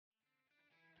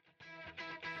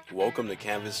Welcome to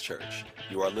Canvas Church.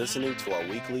 You are listening to our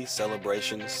weekly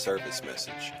celebration service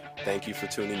message. Thank you for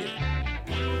tuning in.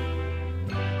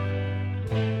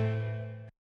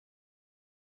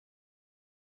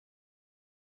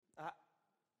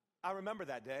 I remember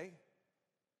that day.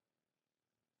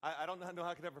 I don't know how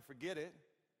I could ever forget it.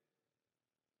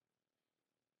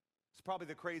 It's probably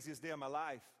the craziest day of my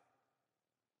life.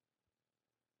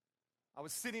 I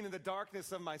was sitting in the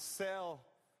darkness of my cell,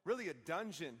 really a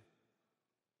dungeon.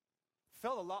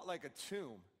 Felt a lot like a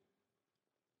tomb.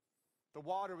 The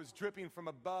water was dripping from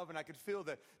above, and I could feel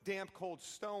the damp, cold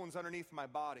stones underneath my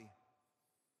body.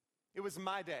 It was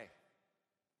my day.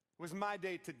 It was my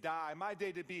day to die, my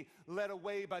day to be led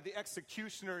away by the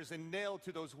executioners and nailed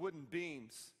to those wooden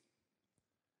beams,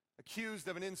 accused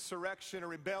of an insurrection, a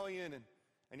rebellion,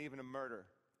 and even a murder.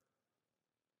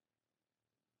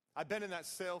 I've been in that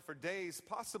cell for days,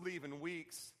 possibly even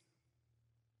weeks.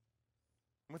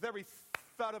 And with every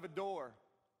thud of a door,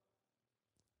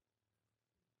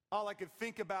 all I could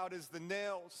think about is the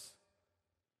nails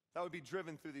that would be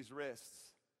driven through these wrists.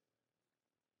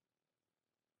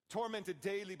 Tormented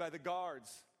daily by the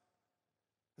guards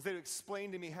as they would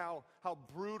explain to me how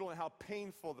brutal and how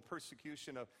painful the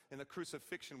persecution and the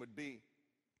crucifixion would be.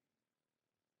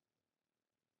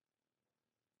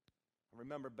 I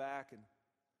remember back, and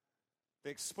they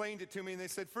explained it to me, and they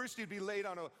said, first you'd be laid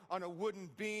on a wooden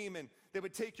beam, and they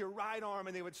would take your right arm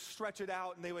and they would stretch it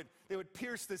out, and they would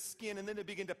pierce the skin, and then they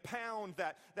begin to pound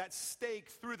that stake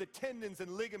through the tendons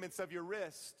and ligaments of your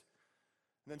wrist.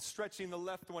 And then stretching the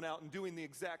left one out and doing the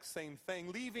exact same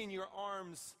thing, leaving your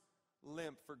arms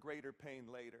limp for greater pain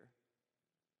later.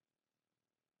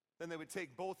 Then they would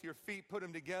take both your feet, put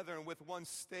them together, and with one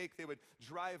stake they would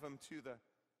drive them to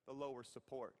the lower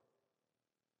support.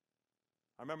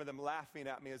 I remember them laughing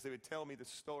at me as they would tell me the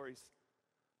stories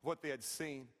of what they had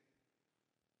seen.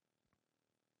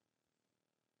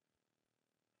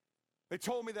 They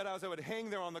told me that as I would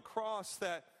hang there on the cross,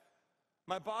 that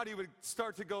my body would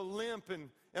start to go limp, and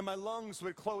my lungs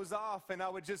would close off, and I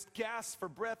would just gasp for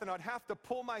breath, and I'd have to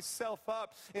pull myself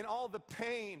up in all the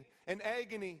pain and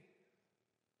agony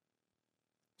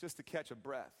just to catch a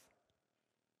breath.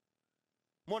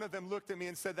 One of them looked at me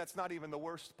and said, that's not even the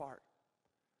worst part.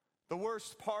 The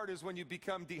worst part is when you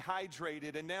become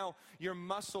dehydrated, and now your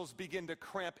muscles begin to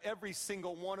cramp, every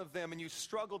single one of them, and you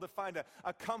struggle to find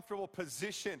a comfortable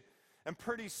position. And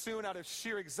pretty soon, out of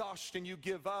sheer exhaustion, you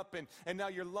give up, and now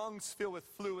your lungs fill with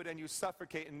fluid and you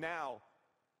suffocate, and now,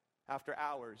 after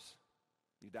hours,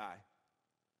 you die.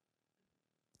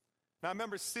 Now, I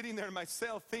remember sitting there in my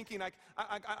cell thinking,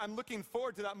 I'm looking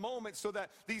forward to that moment so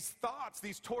that these thoughts,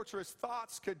 these torturous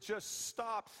thoughts could just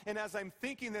stop. And as I'm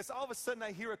thinking this, all of a sudden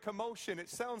I hear a commotion. It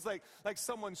sounds like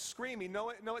someone screaming. No,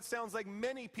 it sounds like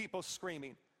many people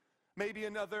screaming. Maybe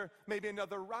another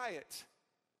riot.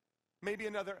 Maybe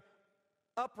another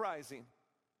uprising.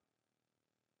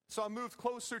 So I moved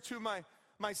closer to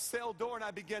my cell door, and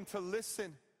I began to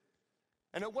listen.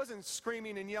 And it wasn't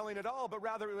screaming and yelling at all, but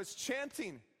rather it was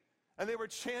chanting. And they were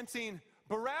chanting,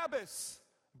 Barrabas,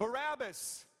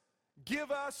 Barrabas,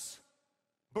 give us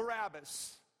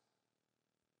Barrabas.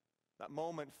 That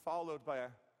moment followed by a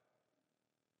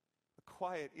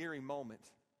quiet, eerie moment.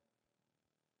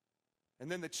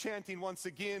 And then the chanting once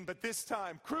again, but this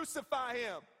time, crucify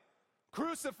him,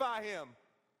 crucify him,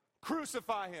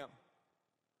 crucify him.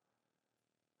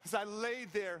 As I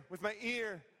laid there with my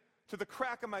ear to the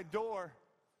crack of my door,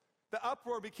 the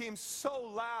uproar became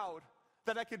so loud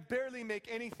that I could barely make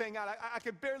anything out. I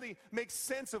could barely make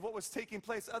sense of what was taking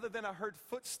place, other than I heard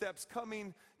footsteps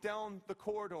coming down the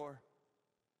corridor.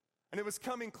 And it was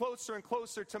coming closer and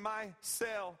closer to my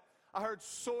cell. I heard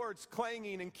swords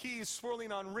clanging and keys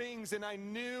swirling on rings, and I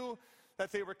knew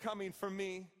that they were coming for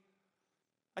me.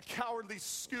 I cowardly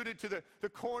scooted to the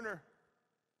corner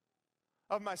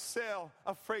of my cell,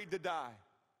 afraid to die.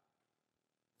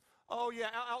 Oh yeah,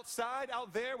 outside,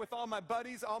 out there with all my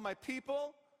buddies, all my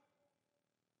people,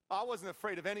 I wasn't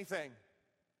afraid of anything.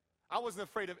 I wasn't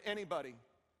afraid of anybody.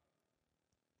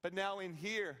 But now in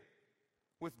here,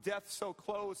 with death so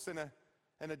close and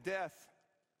a death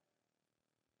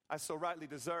I so rightly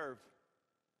deserved,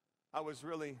 I was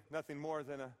really nothing more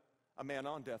than a man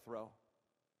on death row.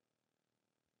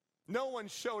 No one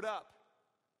showed up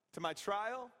to my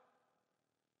trial,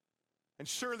 and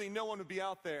surely no one would be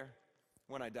out there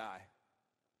when I die.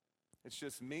 It's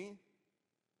just me,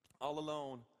 all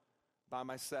alone, by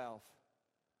myself,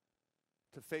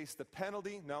 to face the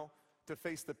penalty, to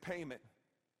face the payment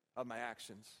of my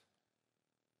actions.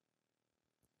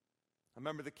 I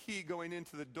remember the key going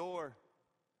into the door,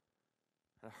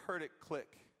 and I heard it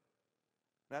click.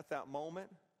 And at that moment,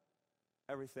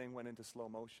 everything went into slow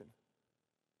motion.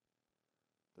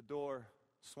 The door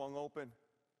swung open.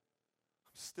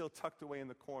 I'm still tucked away in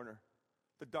the corner,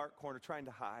 the dark corner, trying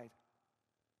to hide.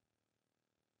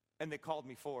 And they called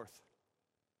me forth.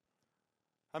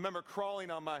 I remember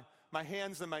crawling on my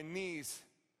hands and my knees,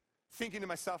 thinking to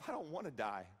myself, I don't want to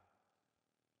die.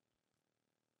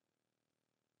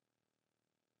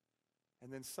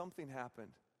 And then something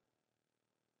happened.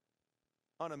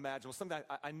 Unimaginable, something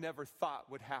I never thought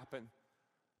would happen.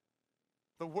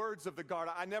 The words of the guard,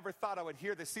 I never thought I would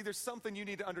hear this. See, there's something you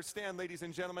need to understand, ladies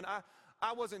and gentlemen.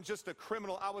 I wasn't just a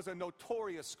criminal, I was a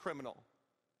notorious criminal.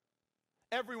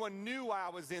 Everyone knew why I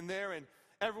was in there, and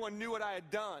everyone knew what I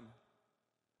had done.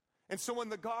 And so when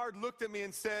the guard looked at me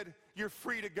and said, "You're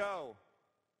free to go.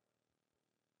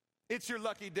 It's your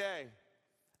lucky day.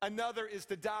 Another is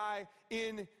to die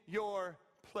in your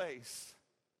place,"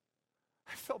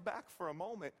 I fell back for a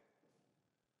moment.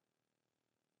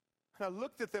 And I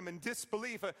looked at them in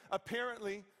disbelief.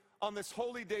 Apparently, on this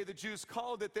holy day, the Jews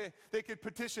called it, they could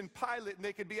petition Pilate and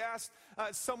they could be asked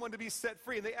someone to be set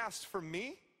free. And they asked for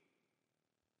me.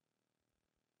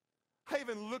 I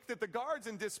even looked at the guards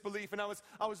in disbelief, and I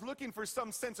was looking for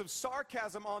some sense of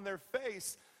sarcasm on their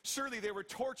face. Surely they were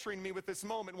torturing me with this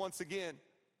moment once again.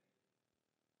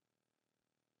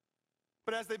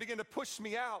 But as they began to push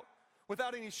me out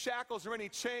without any shackles or any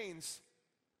chains,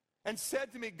 and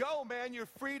said to me, "Go, man, you're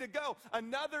free to go.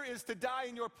 Another is to die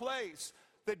in your place.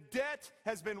 The debt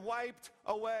has been wiped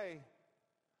away."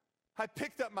 I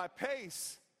picked up my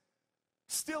pace,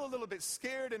 still a little bit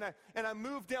scared, and I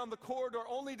moved down the corridor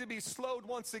only to be slowed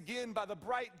once again by the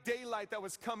bright daylight that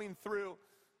was coming through.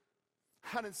 I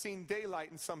hadn't seen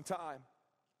daylight in some time.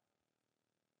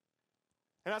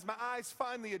 And as my eyes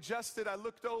finally adjusted, I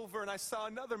looked over and I saw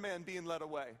another man being led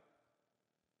away.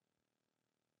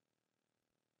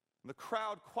 And the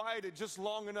crowd quieted just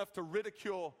long enough to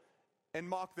ridicule and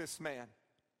mock this man.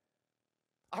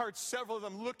 I heard several of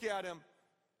them look at him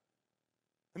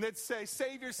and they'd say,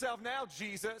 "Save yourself now,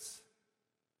 Jesus."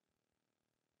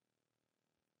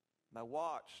 And I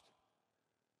watched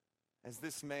as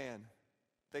this man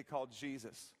they called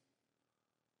Jesus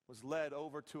was led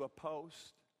over to a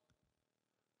post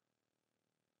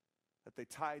that they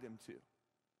tied him to.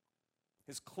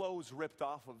 His clothes ripped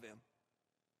off of him.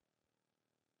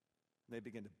 They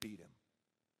began to beat him.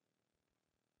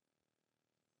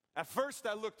 At first,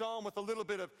 I looked on with a little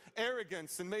bit of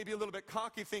arrogance and maybe a little bit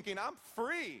cocky, thinking, I'm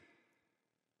free.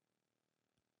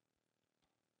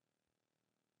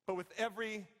 But with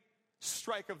every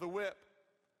strike of the whip,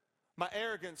 my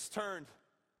arrogance turned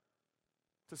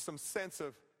to some sense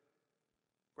of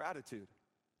gratitude.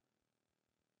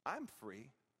 I'm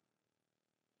free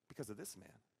because of this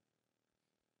man.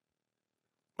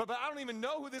 But I don't even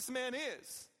know who this man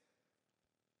is.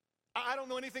 I don't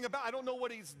know anything about, I don't know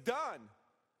what he's done.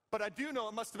 But I do know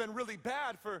it must have been really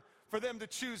bad for them to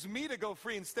choose me to go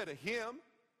free instead of him.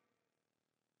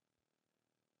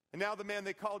 And now the man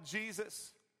they called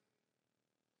Jesus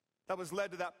that was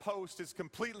led to that post is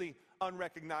completely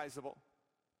unrecognizable.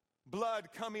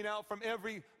 Blood coming out from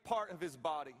every part of his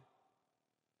body.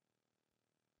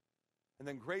 And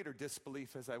then greater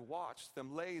disbelief as I watched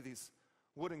them lay these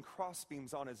wooden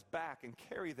crossbeams on his back and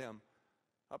carry them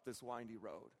up this windy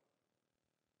road.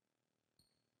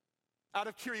 Out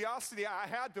of curiosity, I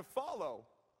had to follow.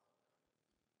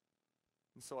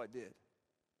 And so I did.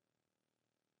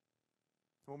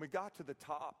 When we got to the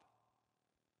top,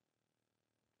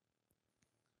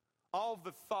 all of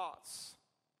the thoughts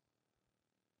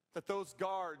that those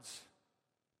guards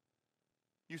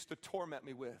used to torment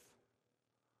me with,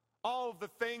 all of the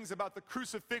things about the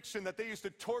crucifixion that they used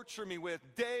to torture me with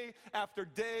day after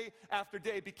day after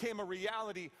day became a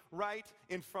reality right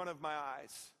in front of my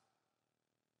eyes.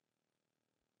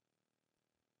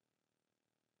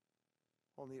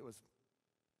 Only it was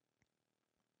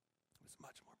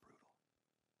much more brutal,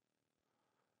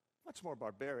 much more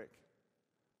barbaric,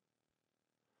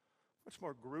 much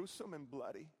more gruesome and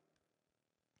bloody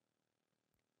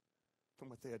than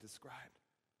what they had described.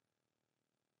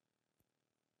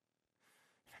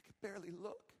 And I could barely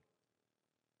look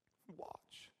and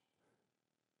watch,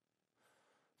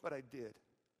 but I did.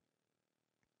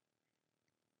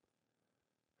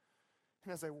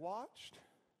 And as I watched,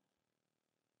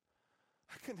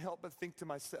 I couldn't help but think to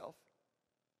myself,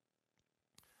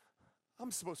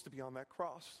 I'm supposed to be on that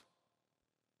cross.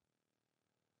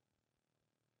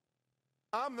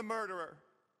 I'm the murderer.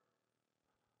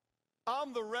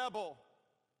 I'm the rebel.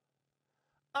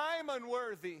 I'm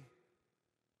unworthy.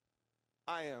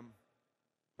 I am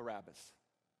Barrabas.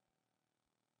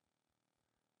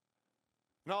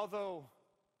 And although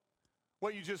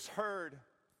what you just heard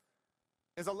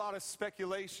is a lot of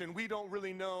speculation. We don't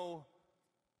really know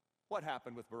what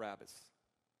happened with Barabbas.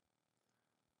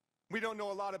 We don't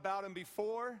know a lot about him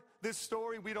before this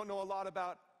story. We don't know a lot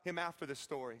about him after this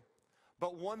story.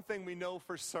 But one thing we know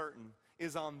for certain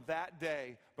is on that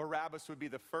day, Barabbas would be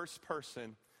the first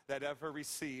person that ever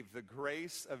received the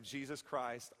grace of Jesus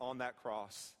Christ on that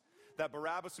cross. That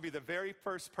Barabbas would be the very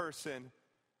first person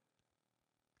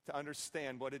to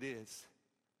understand what it is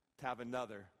to have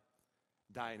another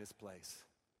die in his place.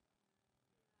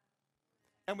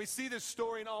 And we see this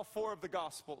story in all four of the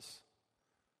Gospels.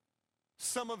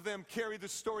 Some of them carry the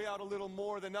story out a little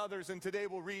more than others, and today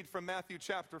we'll read from Matthew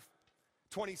chapter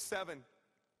 27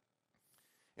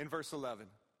 in verse 11.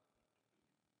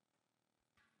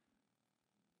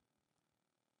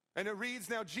 And it reads,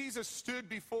 "Now Jesus stood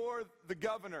before the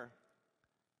governor,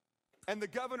 and the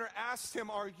governor asked him,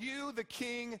 'Are you the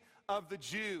king of the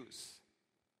Jews?'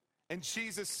 And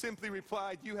Jesus simply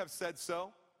replied, 'You have said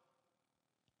so.'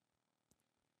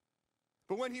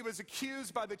 But when he was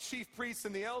accused by the chief priests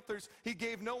and the elders, he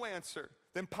gave no answer.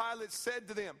 Then Pilate said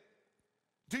to them,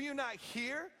 'Do you not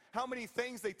hear how many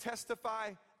things they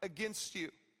testify against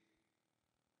you?'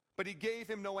 But he gave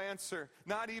him no answer,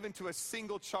 not even to a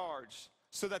single charge,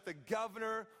 so that the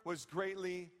governor was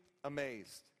greatly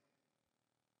amazed.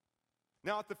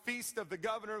 Now at the feast of the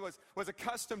governor was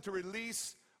accustomed to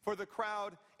release for the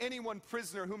crowd any one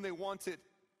prisoner whom they wanted.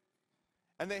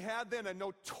 And they had then a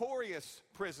notorious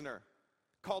prisoner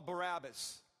called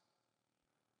Barrabas.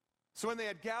 So when they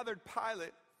had gathered,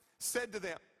 Pilate said to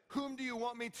them, 'Whom do you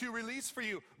want me to release for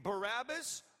you,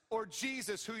 Barabbas or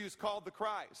Jesus, who is called the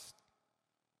Christ?'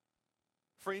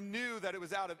 For he knew that it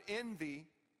was out of envy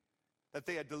that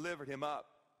they had delivered him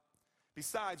up.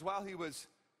 Besides, while he was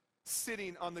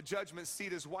sitting on the judgment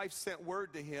seat, his wife sent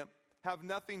word to him, 'Have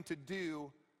nothing to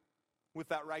do with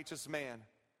that righteous man,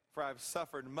 for I have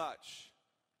suffered much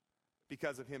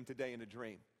because of him today in a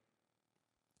dream.'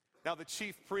 Now the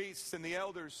chief priests and the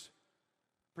elders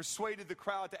persuaded the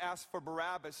crowd to ask for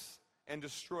Barabbas and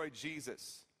destroy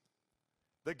Jesus.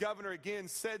 The governor again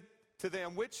said to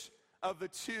them, 'Which of the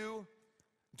two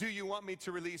do you want me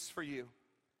to release for you?'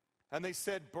 And they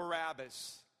said,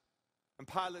 'Barabbas.' And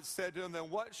Pilate said to them,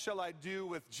 'Then what shall I do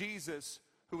with Jesus,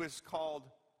 who is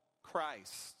called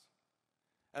Christ?'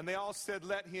 And they all said,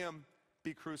 'Let him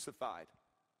be crucified.'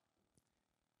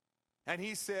 And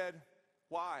he said,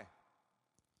 'Why?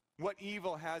 What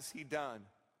evil has he done?'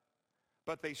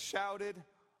 But they shouted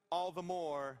all the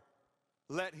more,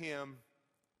 'Let him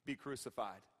be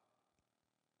crucified.'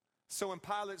 So when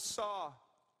Pilate saw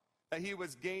that he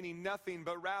was gaining nothing,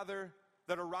 but rather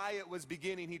that a riot was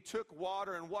beginning, he took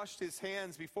water and washed his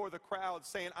hands before the crowd,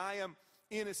 saying, 'I am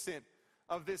innocent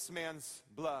of this man's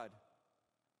blood.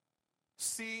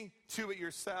 See to it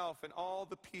yourself.' And all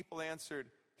the people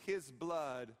answered, 'His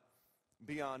blood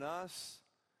be on us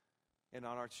and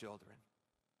on our children.'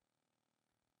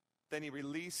 Then he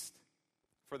released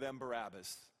for them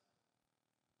Barabbas,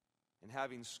 and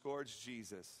having scourged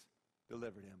Jesus,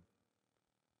 delivered him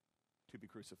to be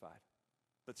crucified."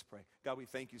 Let's pray. God, we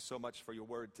thank you so much for your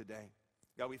word today.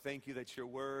 God, we thank you that your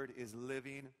word is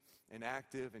living and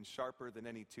active and sharper than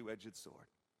any two-edged sword.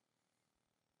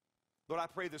 Lord, I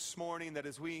pray this morning that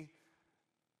as we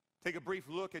take a brief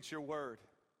look at your word,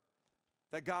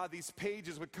 that God, these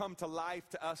pages would come to life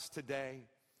to us today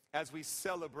as we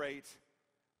celebrate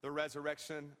the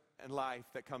resurrection and life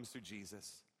that comes through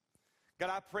Jesus. God,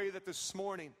 I pray that this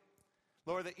morning,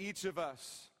 Lord, that each of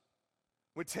us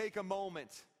would take a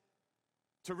moment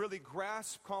to really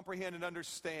grasp, comprehend, and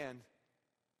understand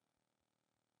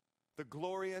the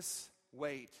glorious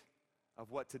weight of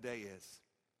what today is.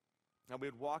 And we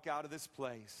would walk out of this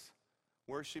place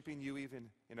worshiping you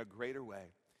even in a greater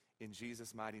way. In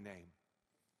Jesus' mighty name,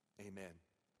 amen.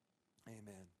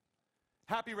 Amen.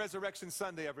 Happy Resurrection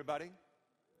Sunday, everybody.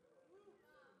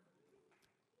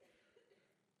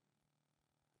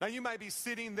 Now you might be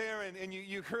sitting there and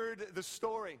you heard the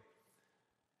story.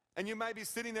 And you might be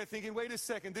sitting there thinking, wait a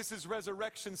second, this is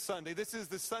Resurrection Sunday. This is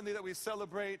the Sunday that we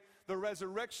celebrate the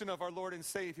resurrection of our Lord and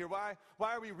Savior. Why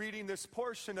are we reading this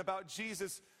portion about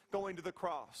Jesus going to the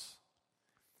cross?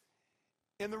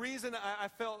 And the reason I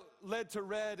felt led to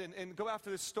read and go after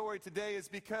this story today is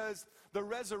because the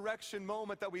resurrection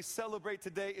moment that we celebrate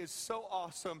today is so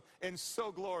awesome and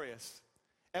so glorious.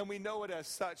 And we know it as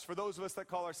such for those of us that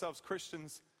call ourselves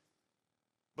Christians,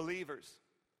 believers.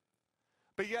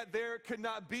 But yet there could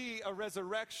not be a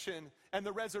resurrection, and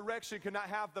the resurrection could not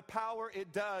have the power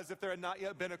it does if there had not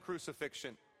yet been a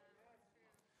crucifixion.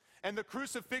 And the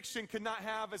crucifixion could not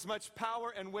have as much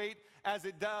power and weight as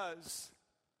it does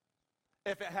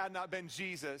if it had not been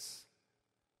Jesus,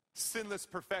 sinless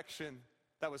perfection,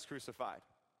 that was crucified.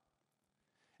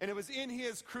 And it was in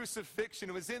his crucifixion,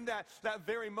 it was in that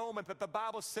very moment that the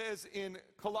Bible says in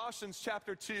Colossians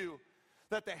chapter 2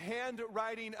 that the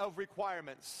handwriting of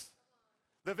requirements,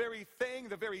 the very thing,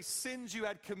 the very sins you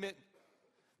had committed,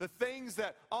 the things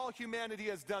that all humanity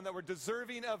has done that were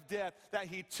deserving of death, that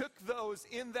he took those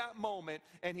in that moment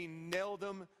and he nailed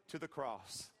them to the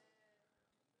cross.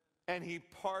 And he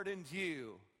pardoned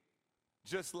you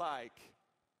just like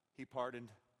he pardoned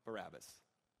Barrabas.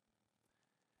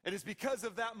 It is because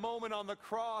of that moment on the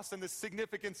cross and the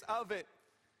significance of it.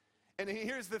 And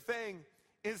here's the thing,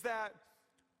 is that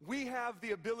we have the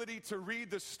ability to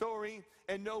read the story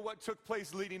and know what took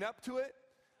place leading up to it,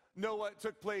 know what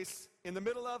took place in the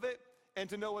middle of it, and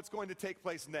to know what's going to take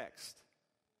place next.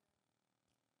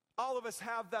 All of us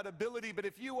have that ability, but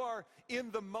if you are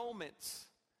in the moment,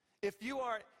 if you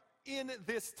are in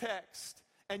this text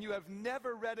and you have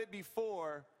never read it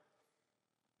before,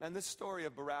 and this story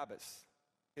of Barrabas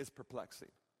is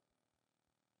perplexing.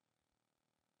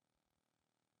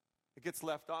 It gets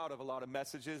left out of a lot of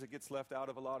messages. It gets left out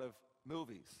of a lot of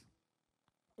movies.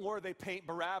 Or they paint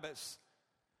Barrabas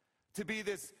to be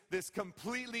this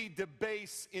completely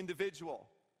debased individual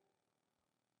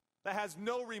that has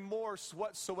no remorse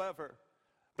whatsoever.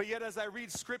 But yet as I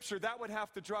read Scripture, that would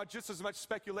have to draw just as much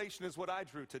speculation as what I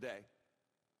drew today.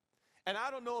 And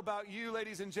I don't know about you,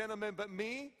 ladies and gentlemen, but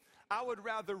me, I would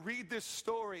rather read this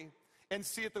story and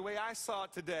see it the way I saw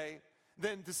it today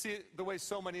than to see it the way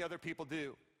so many other people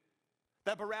do.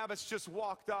 That Barrabas just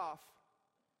walked off,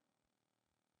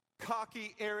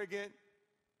 cocky, arrogant,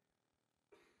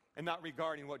 and not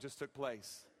regarding what just took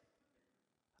place.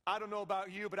 I don't know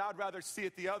about you, but I'd rather see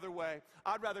it the other way.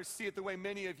 I'd rather see it the way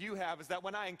many of you have, is that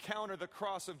when I encounter the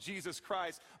cross of Jesus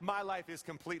Christ, my life is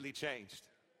completely changed.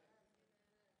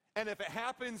 And if it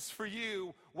happens for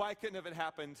you, why couldn't it have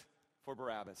happened for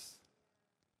Barrabas?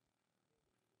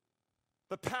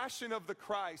 The passion of the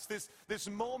Christ, this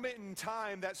moment in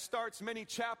time that starts many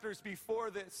chapters before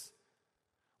this,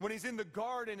 when he's in the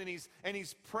garden and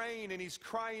he's praying and he's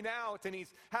crying out and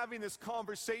he's having this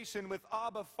conversation with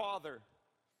Abba Father.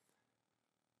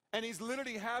 And he's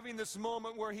literally having this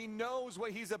moment where he knows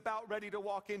what he's about ready to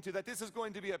walk into, that this is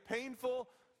going to be a painful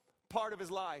part of his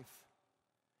life.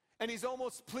 And he's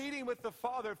almost pleading with the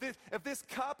Father, if this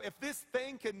cup, if this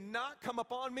thing cannot come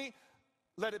upon me,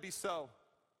 let it be so.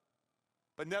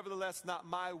 But nevertheless, not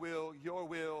my will, your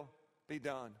will be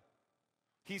done.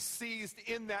 He's seized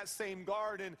in that same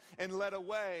garden and led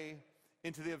away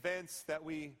into the events that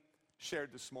we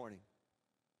shared this morning.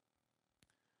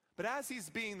 But as he's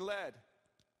being led,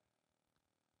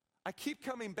 I keep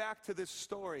coming back to this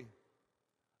story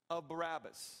of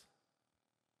Barrabas.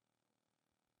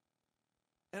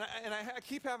 And I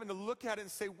keep having to look at it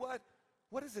and say, what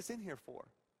is this in here for?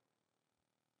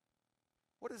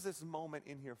 What is this moment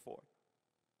in here for?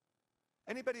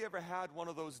 Anybody ever had one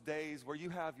of those days where you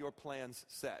have your plans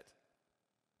set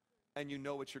and you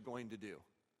know what you're going to do,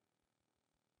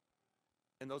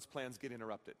 and those plans get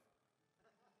interrupted?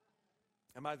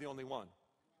 Am I the only one?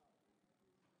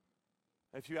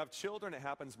 If you have children, it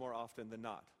happens more often than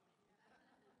not.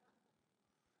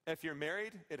 If you're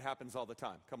married, it happens all the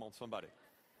time. Come on, somebody.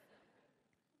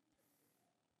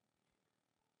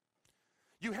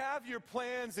 You have your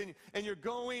plans and you're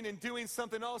going and doing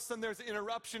something, all of a sudden there's an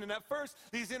interruption. And at first,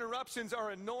 these interruptions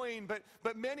are annoying,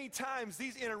 but many times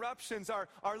these interruptions are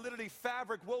literally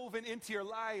fabric woven into your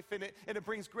life, and it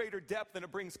brings greater depth and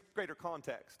it brings greater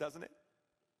context, doesn't it?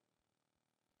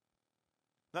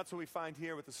 That's what we find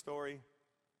here with the story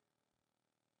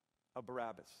of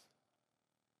Barrabas.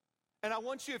 And I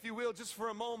want you, if you will, just for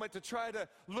a moment to try to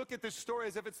look at this story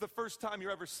as if it's the first time you're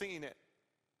ever seeing it.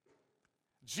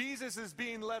 Jesus is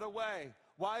being led away.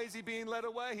 Why is he being led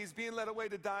away? He's being led away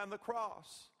to die on the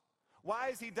cross. Why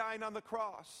is he dying on the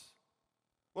cross?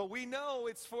 Well, we know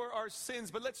it's for our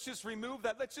sins, but let's just remove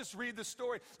that. Let's just read the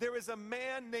story. There is a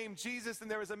man named Jesus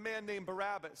and there is a man named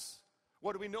Barrabas.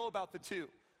 What do we know about the two?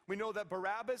 We know that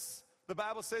Barrabas, the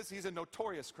Bible says he's a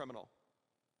notorious criminal.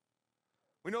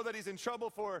 We know that he's in trouble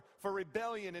for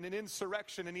rebellion and an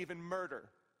insurrection and even murder.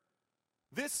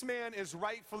 This man is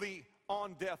rightfully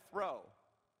on death row.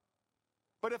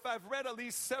 But if I've read at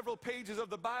least several pages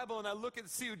of the Bible and I look and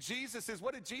see who Jesus is,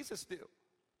 what did Jesus do?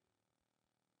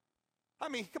 I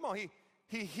mean, come on,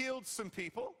 he healed some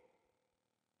people.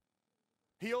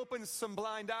 He opened some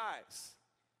blind eyes.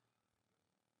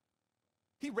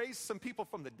 He raised some people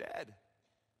from the dead.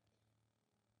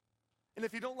 And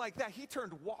if you don't like that, he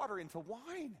turned water into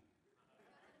wine.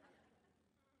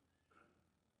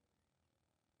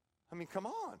 I mean, come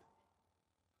on.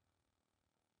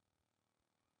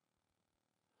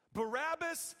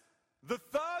 Barrabas the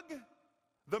thug,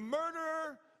 the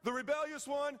murderer, the rebellious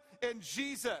one, and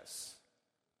Jesus.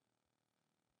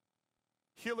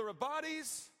 Healer of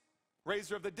bodies,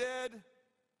 raiser of the dead,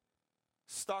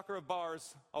 stalker of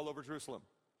bars all over Jerusalem.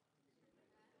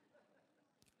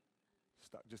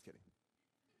 Stop, just kidding.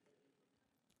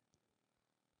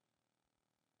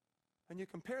 And you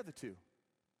compare the two.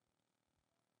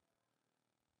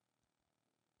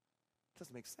 It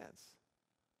doesn't make sense.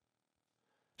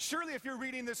 Surely if you're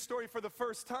reading this story for the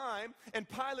first time and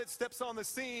Pilate steps on the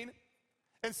scene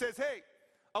and says, hey,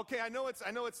 okay, I know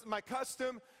it's my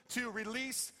custom to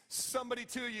release somebody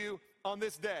to you on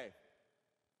this day.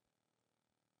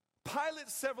 Pilate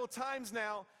several times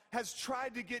now has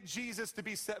tried to get Jesus to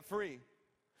be set free.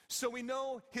 So we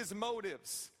know his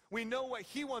motives. We know what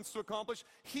he wants to accomplish.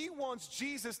 He wants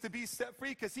Jesus to be set free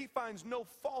because he finds no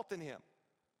fault in him.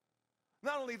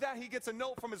 Not only that, he gets a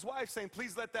note from his wife saying,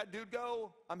 please let that dude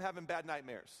go. I'm having bad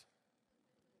nightmares.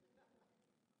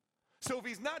 So if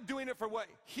he's not doing it for what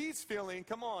he's feeling,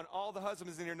 come on, all the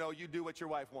husbands in here know you do what your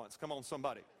wife wants. Come on,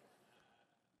 somebody.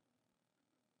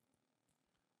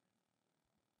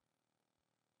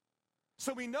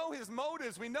 So we know his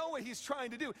motives. We know what he's trying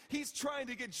to do. He's trying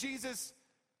to get Jesus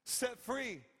set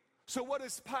free. So what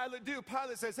does Pilate do?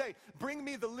 Pilate says, hey, bring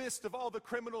me the list of all the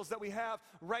criminals that we have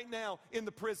right now in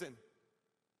the prison.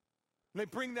 And they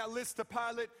bring that list to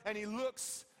Pilate, and he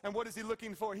looks, and what is he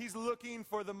looking for? He's looking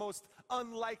for the most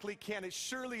unlikely candidate.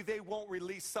 Surely they won't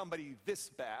release somebody this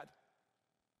bad.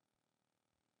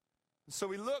 And so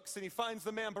he looks, and he finds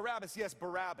the man Barrabas. Yes,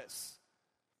 Barrabas.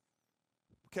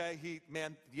 Okay,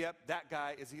 that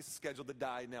guy he's scheduled to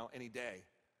die now any day.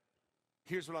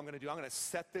 Here's what I'm going to do. I'm going to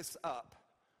set this up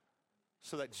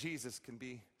so that Jesus can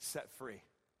be set free.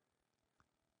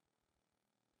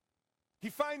 He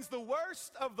finds the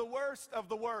worst of the worst of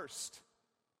the worst.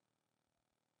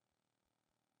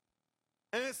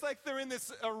 And it's like they're in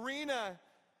this arena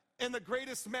and the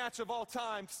greatest match of all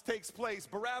time takes place.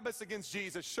 Barabbas against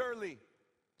Jesus. Surely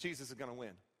Jesus is going to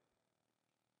win.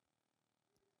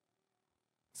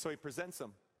 So he presents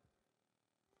him.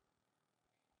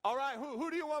 All right, who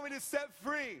do you want me to set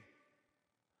free?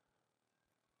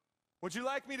 Would you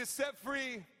like me to set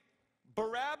free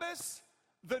Barabbas,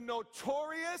 the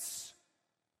notorious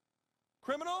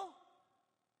criminal,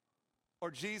 or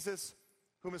Jesus,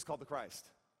 whom is called the Christ?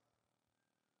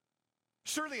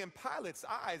 Surely in Pilate's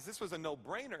eyes, this was a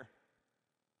no-brainer.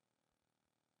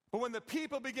 But when the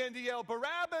people began to yell,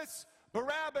 Barabbas,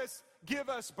 Barabbas, give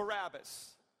us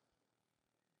Barabbas,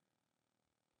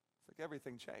 it's like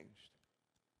everything changed.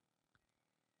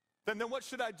 Then what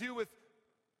should I do with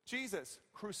Jesus?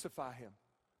 Crucify him,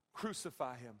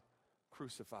 crucify him,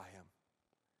 crucify him.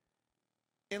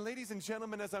 And ladies and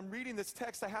gentlemen, as I'm reading this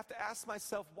text, I have to ask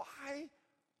myself, why?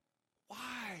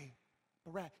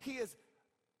 Barabbas? He is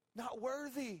not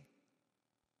worthy.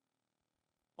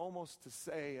 Almost to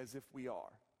say as if we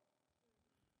are.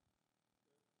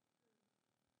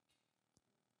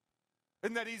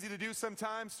 Isn't that easy to do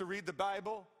sometimes, to read the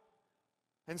Bible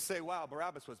and say, wow,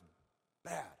 Barabbas was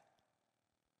bad.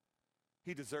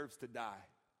 He deserves to die.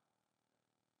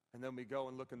 And then we go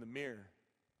and look in the mirror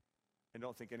and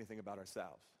don't think anything about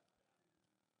ourselves.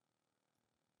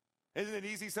 Isn't it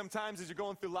easy sometimes as you're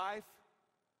going through life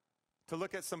to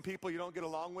look at some people you don't get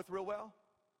along with real well?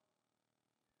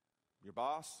 Your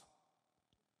boss.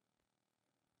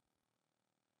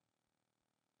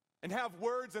 And have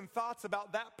words and thoughts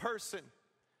about that person,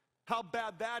 how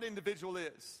bad that individual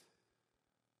is.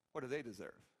 What do they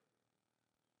deserve?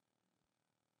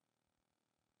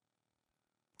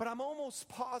 But I'm almost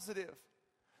positive,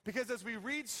 because as we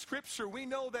read Scripture, we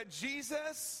know that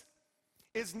Jesus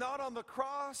is not on the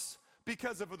cross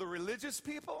because of the religious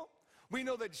people. We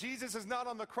know that Jesus is not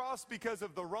on the cross because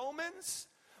of the Romans.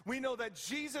 We know that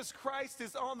Jesus Christ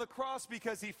is on the cross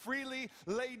because he freely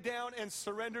laid down and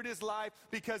surrendered his life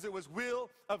because it was will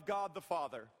of God the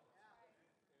Father.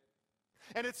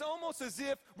 And it's almost as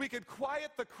if we could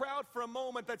quiet the crowd for a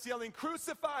moment that's yelling,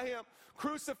 crucify him,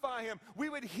 crucify him. We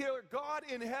would hear God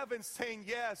in heaven saying,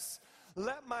 yes,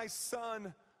 let my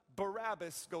son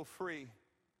Barabbas go free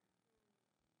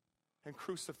and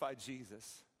crucify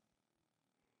Jesus.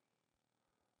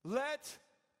 Let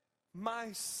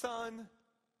my son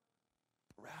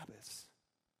Barrabas.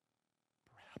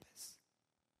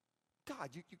 God,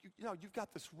 you know, you've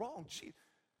got this wrong. Gee,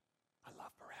 I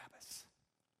love Barrabas.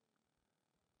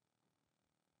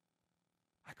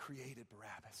 I created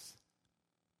Barrabas.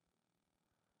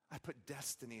 I put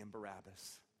destiny in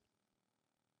Barrabas.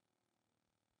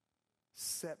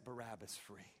 Set Barrabas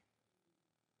free.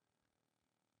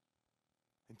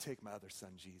 And take my other son,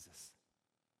 Jesus.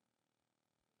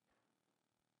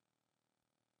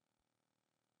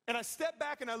 And I step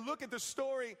back and I look at the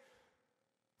story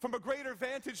from a greater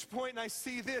vantage point, and I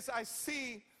see this. I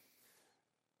see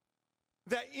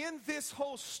that in this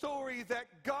whole story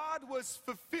that God was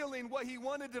fulfilling what he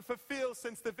wanted to fulfill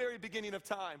since the very beginning of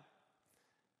time.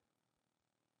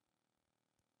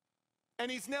 And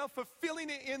he's now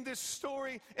fulfilling it in this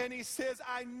story, and he says,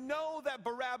 I know that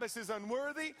Barabbas is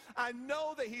unworthy. I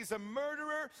know that he's a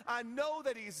murderer. I know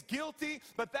that he's guilty,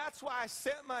 but that's why I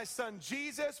sent my son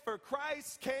Jesus, for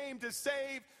Christ came to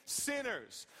save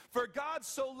sinners. For God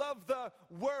so loved the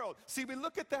world. See, we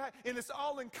look at that in this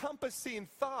all-encompassing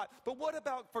thought, but what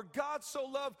about for God so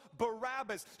loved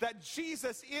Barabbas, that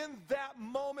Jesus in that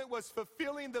moment was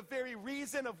fulfilling the very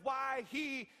reason of why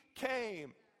he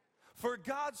came. For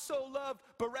God so loved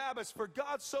Barrabas, for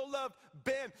God so loved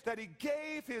Ben, that he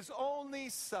gave his only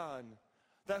son,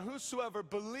 that whosoever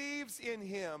believes in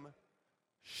him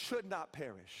should not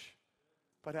perish,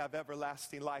 but have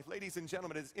everlasting life. Ladies and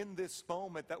gentlemen, it is in this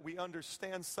moment that we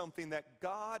understand something, that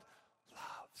God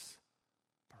loves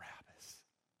Barrabas.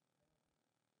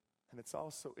 And it's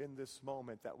also in this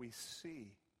moment that we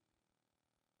see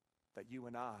that you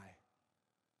and I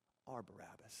are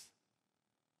Barrabas.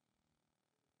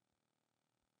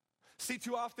 See,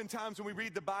 too often times when we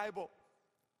read the Bible,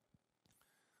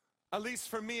 at least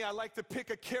for me, I like to pick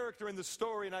a character in the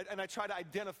story and I try to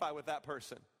identify with that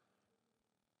person.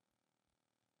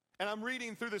 And I'm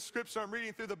reading through the scripture, I'm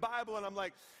reading through the Bible, and I'm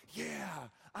like, yeah,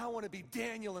 I want to be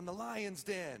Daniel in the lion's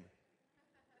den.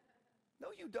 No,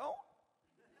 you don't.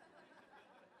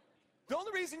 The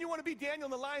only reason you want to be Daniel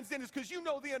in the lion's den is because you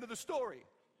know the end of the story.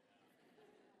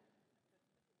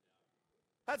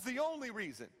 That's the only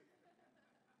reason.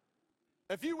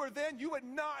 If you were then, you would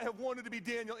not have wanted to be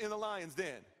Daniel in the lion's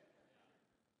den.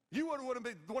 You would have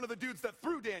been one of the dudes that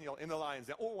threw Daniel in the lion's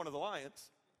den, or one of the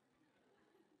lions.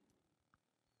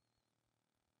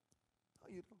 Oh,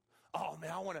 you don't? Oh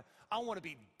man, I want to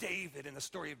be David in the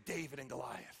story of David and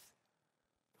Goliath.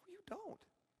 No, you don't.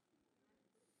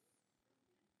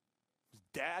 His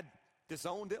dad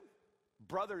disowned him.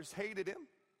 Brothers hated him.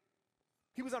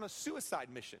 He was on a suicide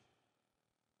mission,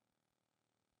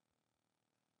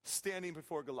 standing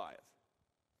before Goliath.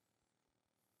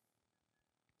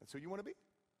 That's who you want to be?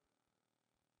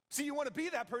 See, you want to be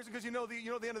that person because you know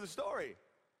the end of the story.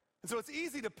 And so it's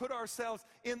easy to put ourselves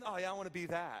in, oh yeah, I want to be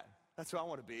that. That's who I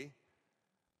want to be.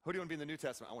 Who do you want to be in the New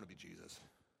Testament? I want to be Jesus.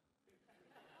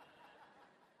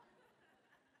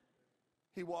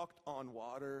 He walked on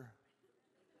water.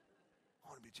 I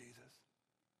want to be Jesus.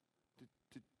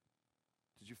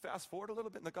 Did you fast forward a little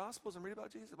bit in the Gospels and read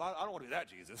about Jesus? Well, I don't want to be that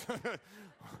Jesus.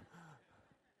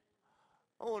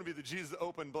 I want to be the Jesus that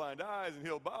opened blind eyes and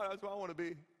healed bodies. That's what I want to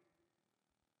be.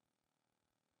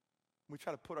 We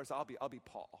try to put ourselves, I'll be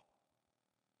Paul.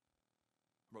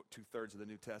 Wrote 2/3 of the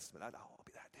New Testament. I'll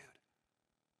be that dude.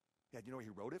 Yeah, do you know where he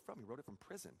wrote it from? He wrote it from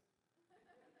prison.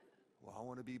 Well, I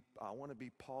want to be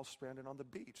Paul stranded on the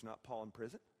beach, not Paul in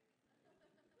prison.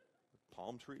 With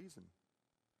palm trees and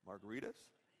margaritas.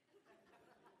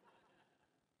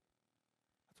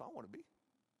 That's all I want to be.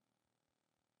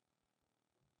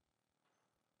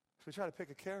 So we try to pick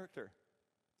a character.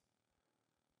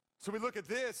 So we look at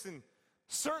this, and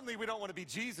certainly we don't want to be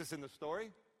Jesus in the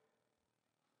story.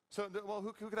 So, well,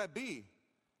 who could I be?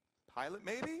 Pilate,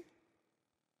 maybe?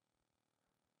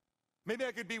 Maybe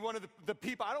I could be one of the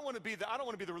people. I don't want to be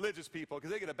the religious people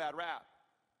because they get a bad rap.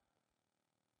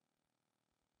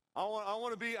 I don't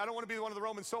want to be one of the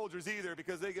Roman soldiers either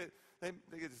because they get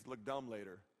just look dumb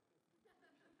later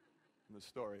in the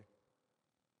story.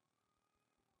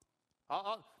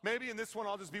 Maybe in this one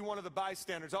I'll just be one of the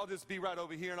bystanders. I'll just be right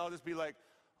over here and I'll just be like,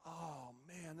 oh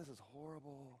man, this is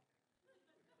horrible.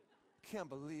 Can't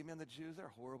believe, man, the Jews,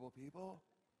 they're horrible people.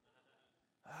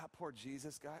 Poor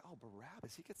Jesus guy. Oh,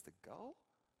 Barrabas, he gets to go?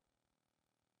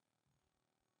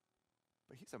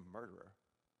 But he's a murderer.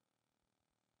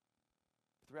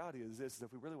 But the reality is this, is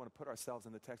if we really want to put ourselves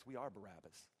in the text, we are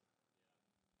Barrabas.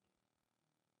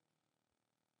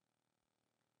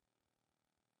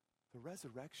 The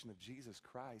resurrection of Jesus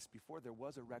Christ, before there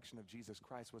was a resurrection of Jesus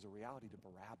Christ, was a reality to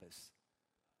Barrabas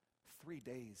 3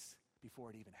 days before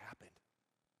it even happened.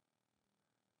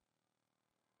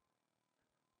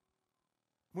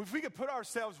 If we could put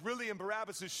ourselves really in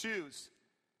Barabbas' shoes,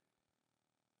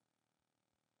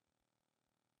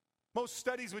 most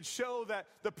studies would show that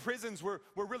the prisons were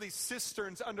really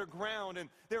cisterns underground, and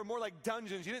they were more like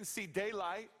dungeons. You didn't see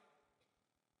daylight.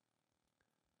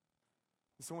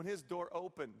 And so when his door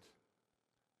opened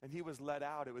and he was let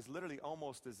out, it was literally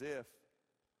almost as if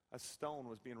a stone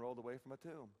was being rolled away from a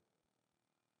tomb.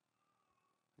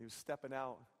 He was stepping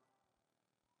out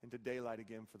into daylight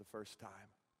again for the first time.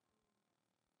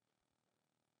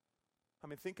 I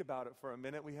mean, think about it for a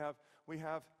minute. We have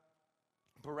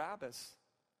Barrabas,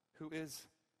 who is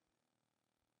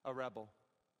a rebel.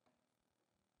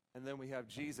 And then we have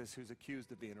Jesus, who's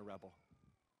accused of being a rebel.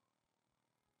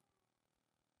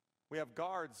 We have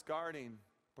guards guarding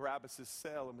Barabbas'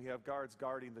 cell, and we have guards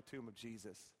guarding the tomb of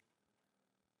Jesus.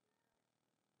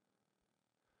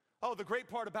 Oh, the great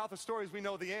part about the story is we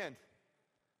know the end.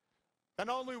 Not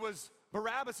only was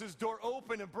Barabbas' door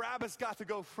open and Barabbas got to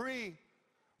go free,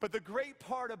 but the great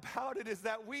part about it is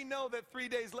that we know that 3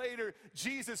 days later,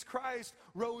 Jesus Christ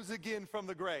rose again from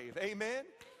the grave. Amen?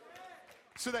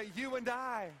 So that you and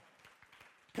I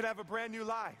could have a brand new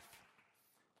life.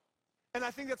 And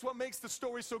I think that's what makes the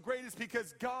story so great, is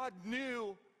because God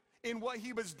knew in what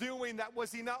he was doing that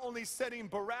was he not only setting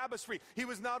Barabbas free, he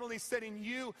was not only setting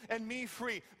you and me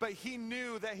free, but he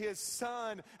knew that his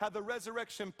son had the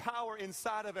resurrection power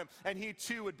inside of him, and he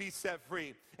too would be set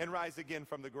free and rise again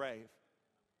from the grave.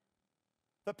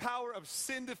 The power of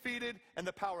sin defeated and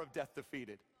the power of death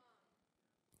defeated.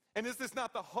 And is this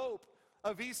not the hope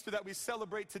of Easter that we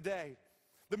celebrate today?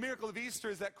 The miracle of Easter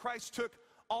is that Christ took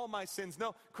all my sins.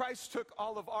 No, Christ took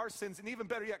all of our sins, and even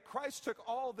better yet, Christ took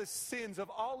all the sins of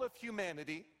all of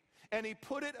humanity, and he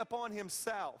put it upon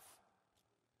himself,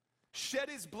 shed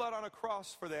his blood on a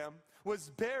cross for them,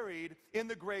 was buried in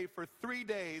the grave for 3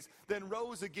 days, then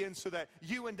rose again so that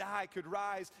you and I could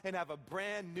rise and have a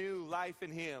brand new life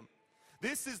in him.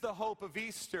 This is the hope of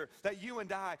Easter, that you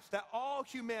and I, that all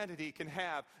humanity can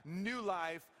have new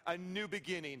life, a new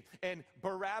beginning. And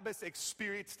Barabbas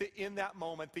experienced it in that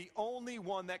moment, the only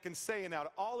one that can say in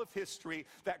out all of history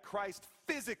that Christ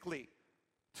physically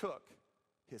took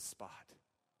his spot.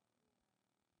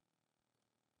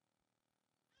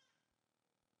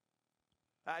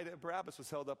 Barrabas was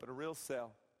held up in a real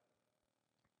cell.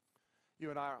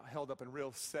 You and I are held up in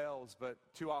real cells, but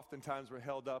too oftentimes we're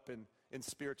held up in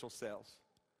spiritual cells.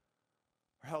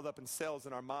 We're held up in cells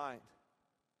in our mind.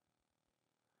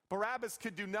 Barrabas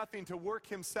could do nothing to work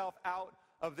himself out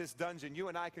of this dungeon. You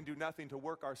and I can do nothing to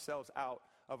work ourselves out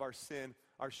of our sin,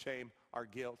 our shame, our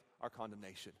guilt, our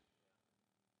condemnation.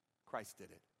 Christ did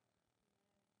it.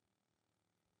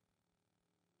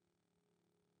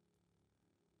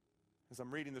 As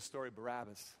I'm reading the story of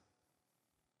Barrabas,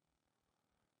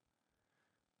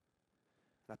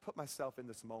 and I put myself in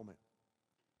this moment,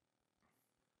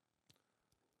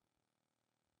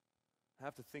 I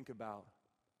have to think about,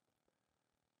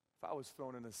 if I was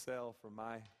thrown in a cell for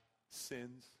my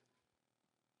sins,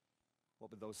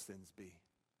 what would those sins be?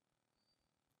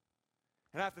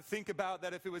 And I have to think about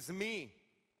that if it was me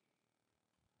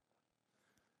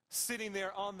sitting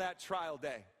there on that trial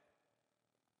day.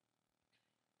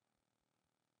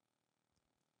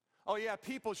 Oh yeah,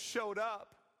 people showed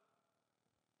up,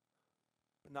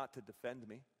 but not to defend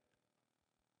me,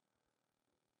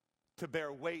 to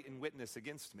bear weight and witness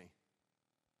against me.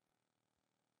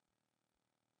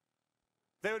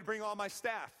 They would bring all my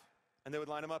staff, and they would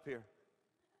line them up here.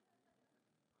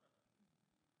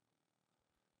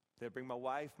 They would bring my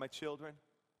wife, my children.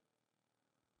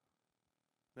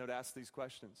 They would ask these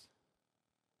questions.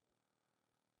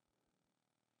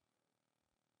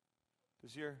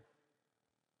 Does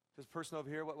this person over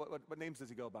here, what names does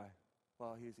he go by?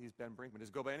 Well, he's Ben Brinkman. Does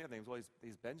he go by any other names? Well,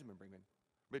 he's Benjamin Brinkman.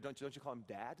 But don't you call him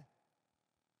Dad?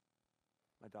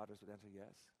 My daughters would answer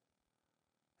yes.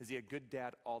 Is he a good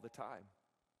dad all the time?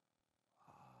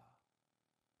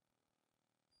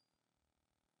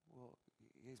 Well,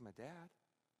 he's my dad.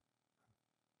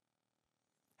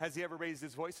 Has he ever raised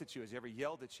his voice at you? Has he ever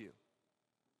yelled at you?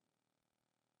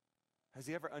 Has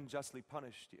he ever unjustly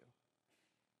punished you?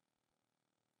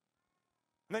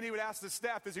 And then he would ask the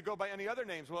staff, does he go by any other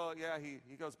names? Well, yeah,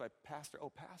 he goes by Pastor. Oh,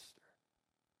 Pastor.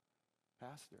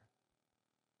 Pastor.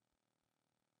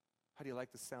 How do you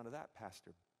like the sound of that,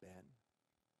 Pastor Ben?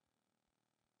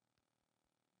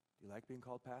 Do you like being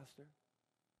called pastor?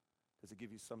 Does it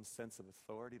give you some sense of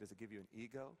authority? Does it give you an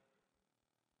ego?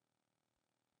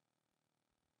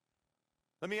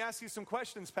 Let me ask you some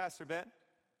questions, Pastor Ben.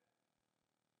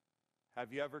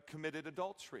 Have you ever committed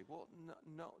adultery? Well,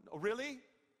 no. Really?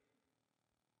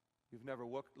 You've never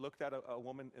looked at a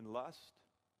woman in lust?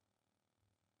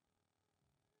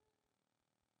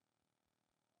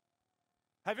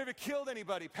 Have you ever killed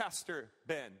anybody, Pastor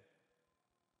Ben?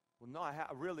 Well,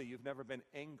 no, really, you've never been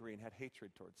angry and had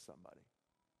hatred towards somebody.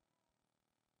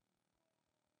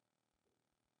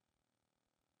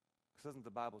 Because doesn't the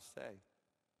Bible say,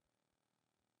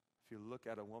 if you look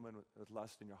at a woman with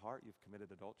lust in your heart, you've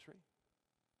committed adultery?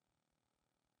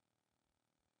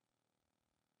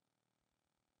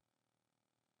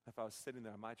 If I was sitting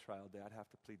there on my trial day, I'd have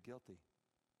to plead guilty.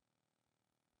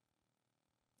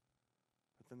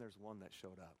 But then there's one that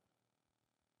showed up.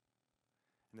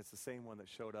 And it's the same one that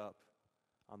showed up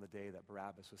on the day that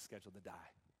Barrabas was scheduled to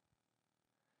die.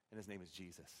 And his name is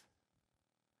Jesus.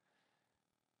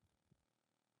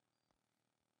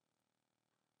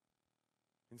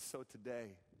 And so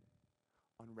today,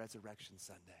 on Resurrection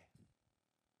Sunday,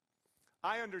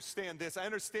 I understand this. I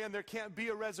understand there can't be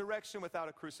a resurrection without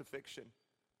a crucifixion.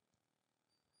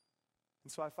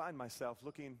 And so I find myself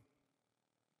looking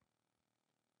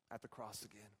at the cross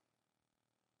again,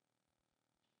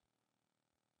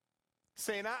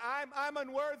 saying, I'm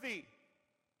unworthy.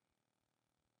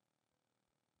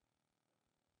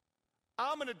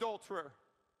 I'm an adulterer.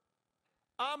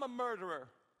 I'm a murderer.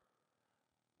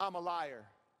 I'm a liar.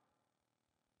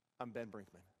 I'm Ben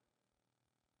Brinkman.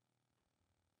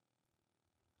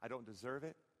 I don't deserve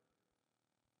it,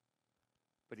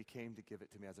 but he came to give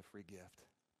it to me as a free gift.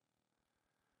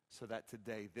 So that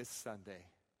today, this Sunday,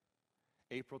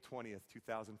 April 20th,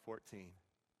 2014,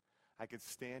 I could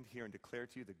stand here and declare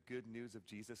to you the good news of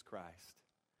Jesus Christ,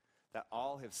 that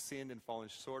all have sinned and fallen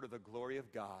short of the glory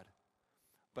of God.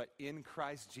 But in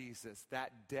Christ Jesus,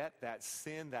 that debt, that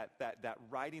sin, that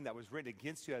writing that was written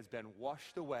against you has been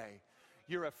washed away.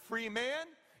 You're a free man.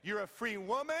 You're a free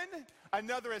woman.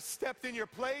 Another has stepped in your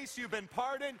place. You've been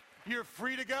pardoned. You're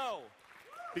free to go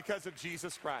because of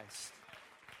Jesus Christ.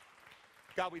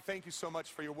 God, we thank you so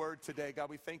much for your word today. God,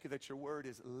 we thank you that your word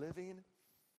is living.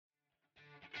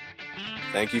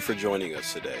 Thank you for joining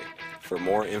us today. For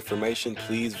more information,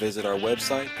 please visit our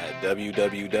website at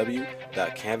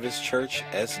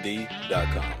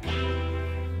www.canvaschurchsd.com.